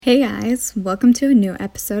Hey guys, welcome to a new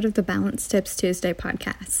episode of the Balance Tips Tuesday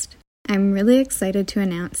podcast. I'm really excited to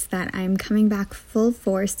announce that I'm coming back full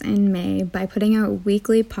force in May by putting out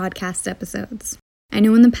weekly podcast episodes. I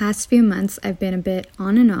know in the past few months I've been a bit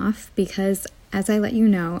on and off because, as I let you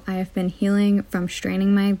know, I have been healing from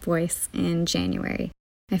straining my voice in January.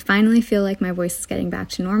 I finally feel like my voice is getting back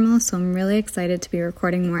to normal, so I'm really excited to be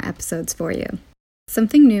recording more episodes for you.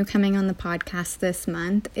 Something new coming on the podcast this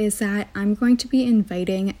month is that I'm going to be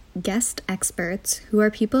inviting guest experts who are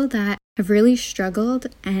people that have really struggled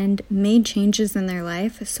and made changes in their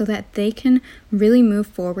life so that they can really move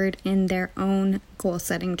forward in their own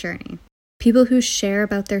goal-setting journey. People who share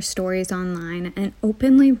about their stories online and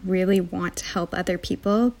openly really want to help other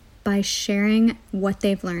people by sharing what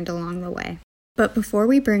they've learned along the way. But before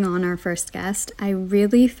we bring on our first guest, I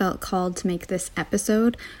really felt called to make this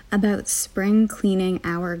episode about spring cleaning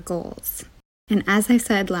our goals. And as I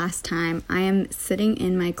said last time, I am sitting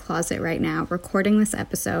in my closet right now recording this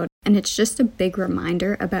episode, and it's just a big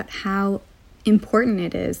reminder about how important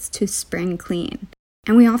it is to spring clean.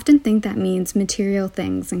 And we often think that means material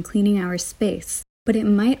things and cleaning our space, but it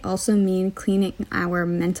might also mean cleaning our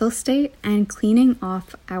mental state and cleaning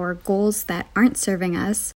off our goals that aren't serving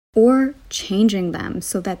us, or changing them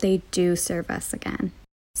so that they do serve us again.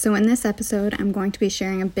 So in this episode, I'm going to be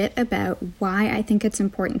sharing a bit about why I think it's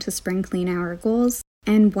important to spring clean our goals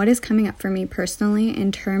and what is coming up for me personally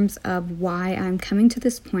in terms of why I'm coming to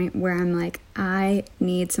this point where I'm like, I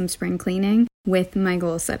need some spring cleaning with my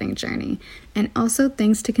goal setting journey, and also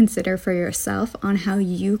things to consider for yourself on how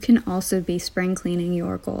you can also be spring cleaning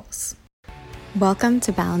your goals. Welcome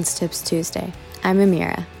to Balance Tips Tuesday. I'm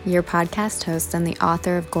Amira, your podcast host and the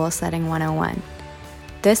author of Goal Setting 101.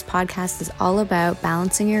 This podcast is all about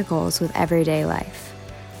balancing your goals with everyday life.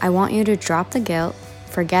 I want you to drop the guilt,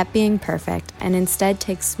 forget being perfect, and instead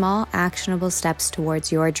take small, actionable steps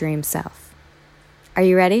towards your dream self. Are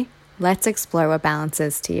you ready? Let's explore what balance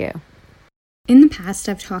is to you. In the past,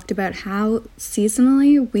 I've talked about how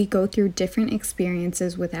seasonally we go through different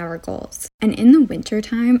experiences with our goals. And in the winter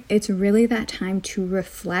time, it's really that time to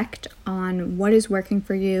reflect on what is working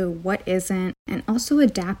for you, what isn't, and also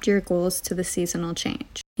adapt your goals to the seasonal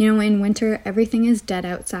change. You know, in winter, everything is dead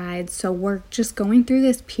outside, so we're just going through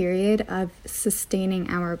this period of sustaining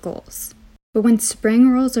our goals. But when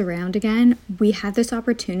spring rolls around again, we have this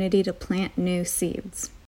opportunity to plant new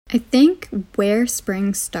seeds. I think where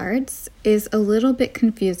spring starts is a little bit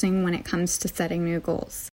confusing when it comes to setting new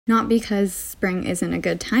goals. Not because spring isn't a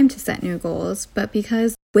good time to set new goals, but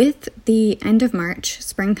because with the end of March,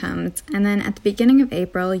 spring comes, and then at the beginning of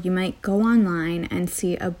April, you might go online and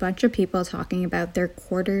see a bunch of people talking about their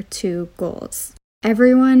Q2 goals.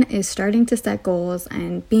 Everyone is starting to set goals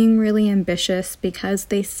and being really ambitious because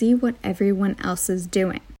they see what everyone else is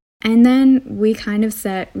doing. And then we kind of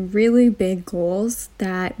set really big goals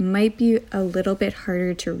that might be a little bit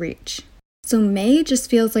harder to reach. So May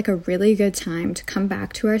just feels like a really good time to come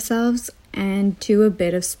back to ourselves and do a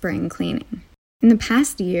bit of spring cleaning. In the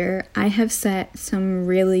past year, I have set some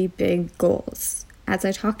really big goals. As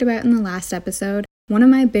I talked about in the last episode, one of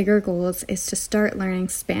my bigger goals is to start learning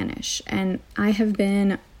Spanish, and I have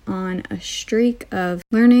been on a streak of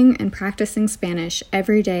learning and practicing Spanish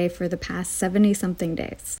every day for the past 70-something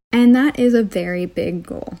days. And that is a very big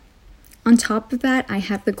goal. On top of that, I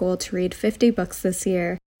have the goal to read 50 books this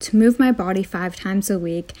year, to move my body 5 times a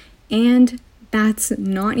week, and that's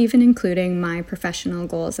not even including my professional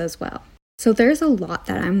goals as well. So there's a lot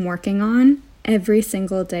that I'm working on every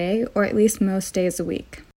single day, or at least most days a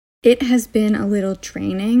week. It has been a little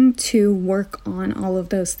draining to work on all of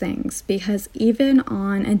those things because even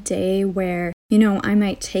on a day where, I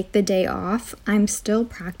might take the day off, I'm still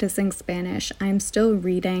practicing Spanish, I'm still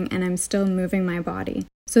reading, and I'm still moving my body.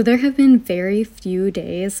 So there have been very few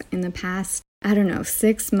days in the past,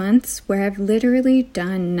 6 months where I've literally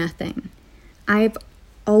done nothing. I've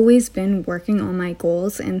always been working on my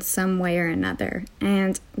goals in some way or another.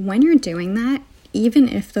 And when you're doing that, even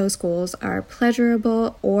if those goals are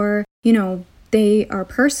pleasurable or, they are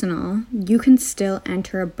personal, you can still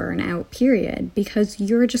enter a burnout period because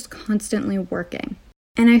you're just constantly working.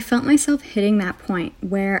 And I felt myself hitting that point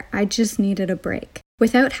where I just needed a break.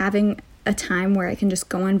 Without having a time where I can just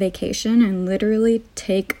go on vacation and literally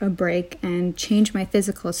take a break and change my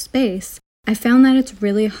physical space, I found that it's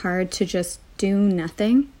really hard to just do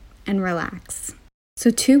nothing and relax. So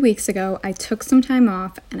 2 weeks ago, I took some time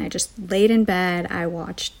off and I just laid in bed. I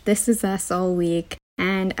watched This Is Us all week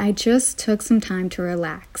and I just took some time to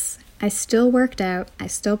relax. I still worked out, I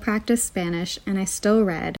still practiced Spanish, and I still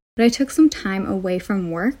read, but I took some time away from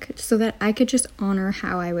work so that I could just honor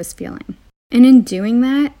how I was feeling. And in doing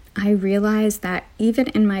that, I realized that even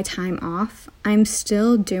in my time off, I'm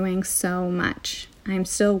still doing so much. I'm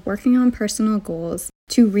still working on personal goals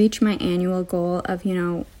to reach my annual goal of,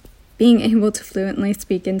 being able to fluently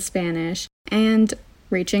speak in Spanish and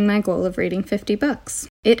reaching my goal of reading 50 books.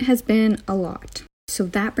 It has been a lot. So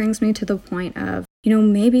that brings me to the point of,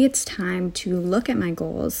 maybe it's time to look at my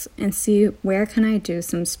goals and see where can I do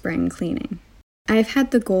some spring cleaning. I've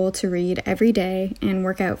had the goal to read every day and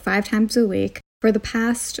work out 5 times a week for the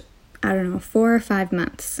past, 4 or 5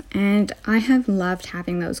 months, and I have loved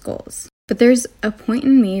having those goals. But there's a point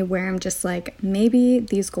in me where I'm just like, maybe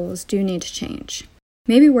these goals do need to change.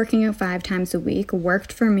 Maybe working out 5 times a week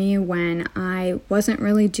worked for me when I wasn't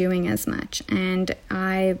really doing as much and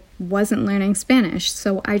I wasn't learning Spanish,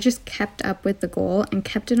 so I just kept up with the goal and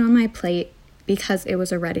kept it on my plate because it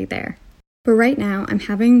was already there. But right now, I'm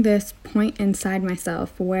having this point inside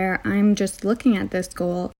myself where I'm just looking at this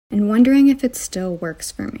goal and wondering if it still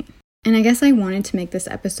works for me. And I guess I wanted to make this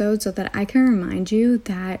episode so that I can remind you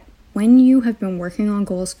that when you have been working on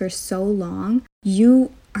goals for so long,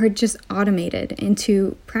 you are just automated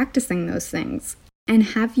into practicing those things. And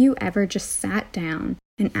have you ever just sat down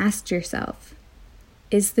and asked yourself,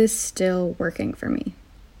 is this still working for me?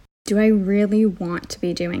 Do I really want to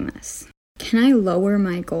be doing this? Can I lower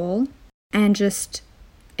my goal and just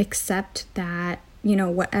accept that,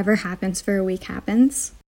 whatever happens for a week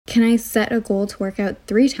happens? Can I set a goal to work out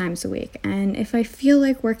 3 times a week? And if I feel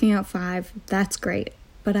like working out 5, that's great,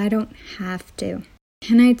 but I don't have to.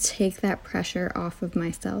 Can I take that pressure off of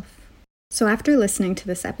myself? So after listening to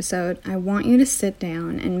this episode, I want you to sit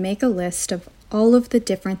down and make a list of all of the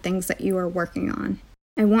different things that you are working on.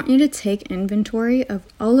 I want you to take inventory of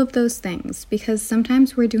all of those things because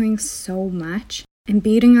sometimes we're doing so much and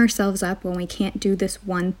beating ourselves up when we can't do this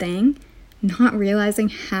one thing, not realizing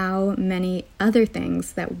how many other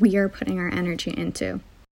things that we are putting our energy into.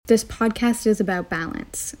 This podcast is about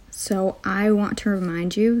balance, so I want to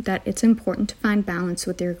remind you that it's important to find balance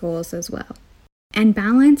with your goals as well. And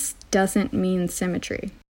balance doesn't mean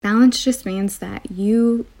symmetry. Balance just means that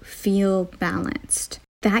you feel balanced.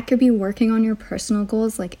 That could be working on your personal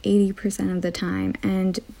goals like 80% of the time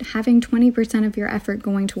and having 20% of your effort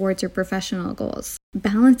going towards your professional goals.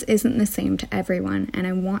 Balance isn't the same to everyone, and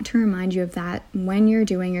I want to remind you of that when you're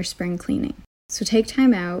doing your spring cleaning. So take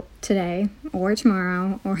time out today or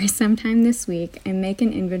tomorrow or sometime this week and make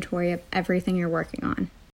an inventory of everything you're working on.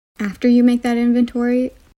 After you make that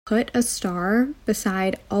inventory, put a star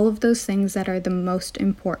beside all of those things that are the most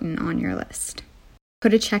important on your list.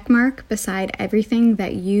 Put a check mark beside everything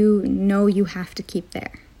that you know you have to keep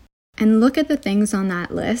there. And look at the things on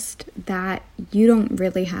that list that you don't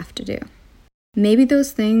really have to do. Maybe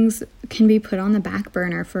those things can be put on the back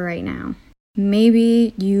burner for right now.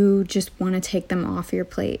 Maybe you just want to take them off your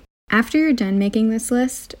plate. After you're done making this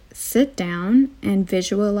list, sit down and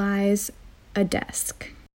visualize a desk.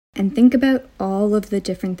 And think about all of the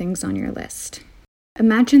different things on your list.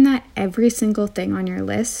 Imagine that every single thing on your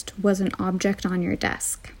list was an object on your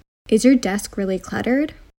desk. Is your desk really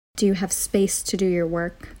cluttered? Do you have space to do your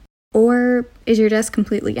work? Or is your desk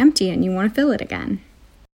completely empty and you want to fill it again?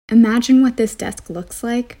 Imagine what this desk looks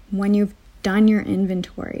like when you've done your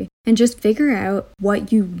inventory and just figure out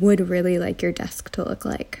what you would really like your desk to look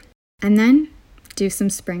like. And then do some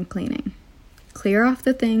spring cleaning. Clear off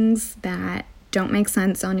the things that don't make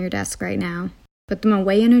sense on your desk right now. Put them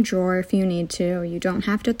away in a drawer if you need to. You don't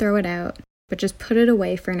have to throw it out, but just put it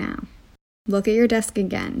away for now. Look at your desk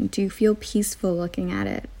again. Do you feel peaceful looking at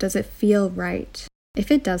it? Does it feel right?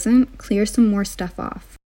 If it doesn't, clear some more stuff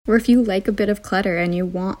off. Or if you like a bit of clutter and you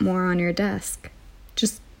want more on your desk,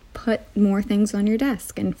 just put more things on your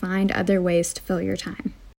desk and find other ways to fill your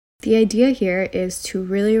time. The idea here is to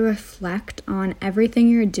really reflect on everything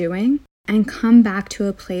you're doing and come back to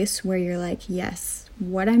a place where you're like, yes,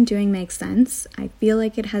 what I'm doing makes sense. I feel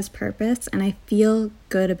like it has purpose and I feel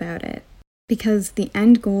good about it. Because the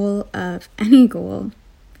end goal of any goal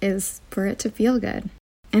is for it to feel good.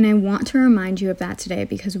 And I want to remind you of that today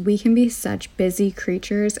because we can be such busy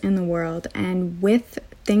creatures in the world, and with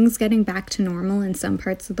things getting back to normal in some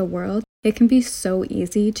parts of the world, it can be so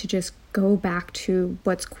easy to just go back to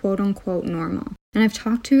what's quote unquote normal. And I've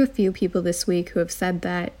talked to a few people this week who have said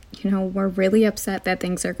that, we're really upset that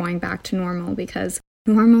things are going back to normal because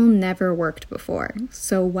normal never worked before.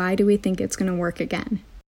 So why do we think it's going to work again?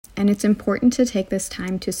 And it's important to take this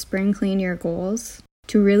time to spring clean your goals,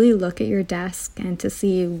 to really look at your desk and to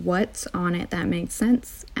see what's on it that makes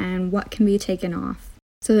sense and what can be taken off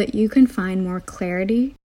so that you can find more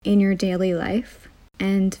clarity in your daily life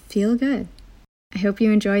and feel good. I hope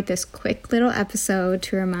you enjoyed this quick little episode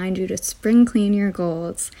to remind you to spring clean your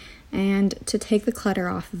goals and to take the clutter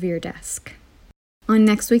off of your desk. On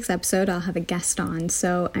next week's episode, I'll have a guest on,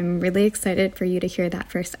 so I'm really excited for you to hear that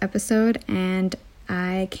first episode, and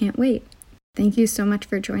I can't wait. Thank you so much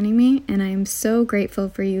for joining me, and I am so grateful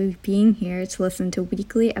for you being here to listen to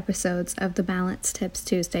weekly episodes of the Balance Tips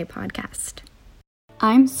Tuesday podcast.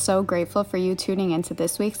 I'm so grateful for you tuning into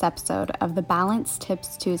this week's episode of the Balance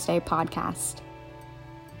Tips Tuesday podcast.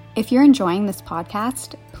 If you're enjoying this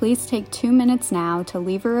podcast, please take 2 minutes now to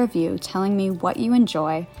leave a review telling me what you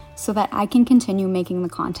enjoy so that I can continue making the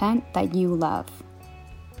content that you love.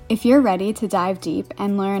 If you're ready to dive deep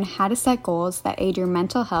and learn how to set goals that aid your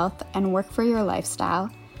mental health and work for your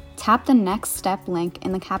lifestyle, tap the next step link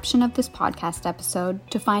in the caption of this podcast episode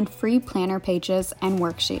to find free planner pages and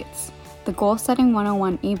worksheets, the Goal Setting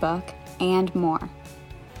 101 ebook, and more.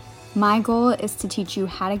 My goal is to teach you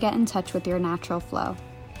how to get in touch with your natural flow.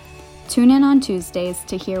 Tune in on Tuesdays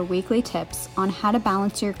to hear weekly tips on how to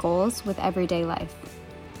balance your goals with everyday life.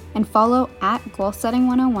 And follow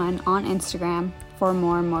 @GoalSetting101 on Instagram for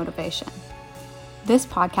more motivation. This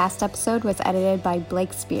podcast episode was edited by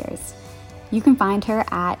Blake Spears. You can find her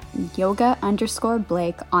at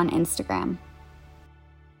yoga_Blake on Instagram.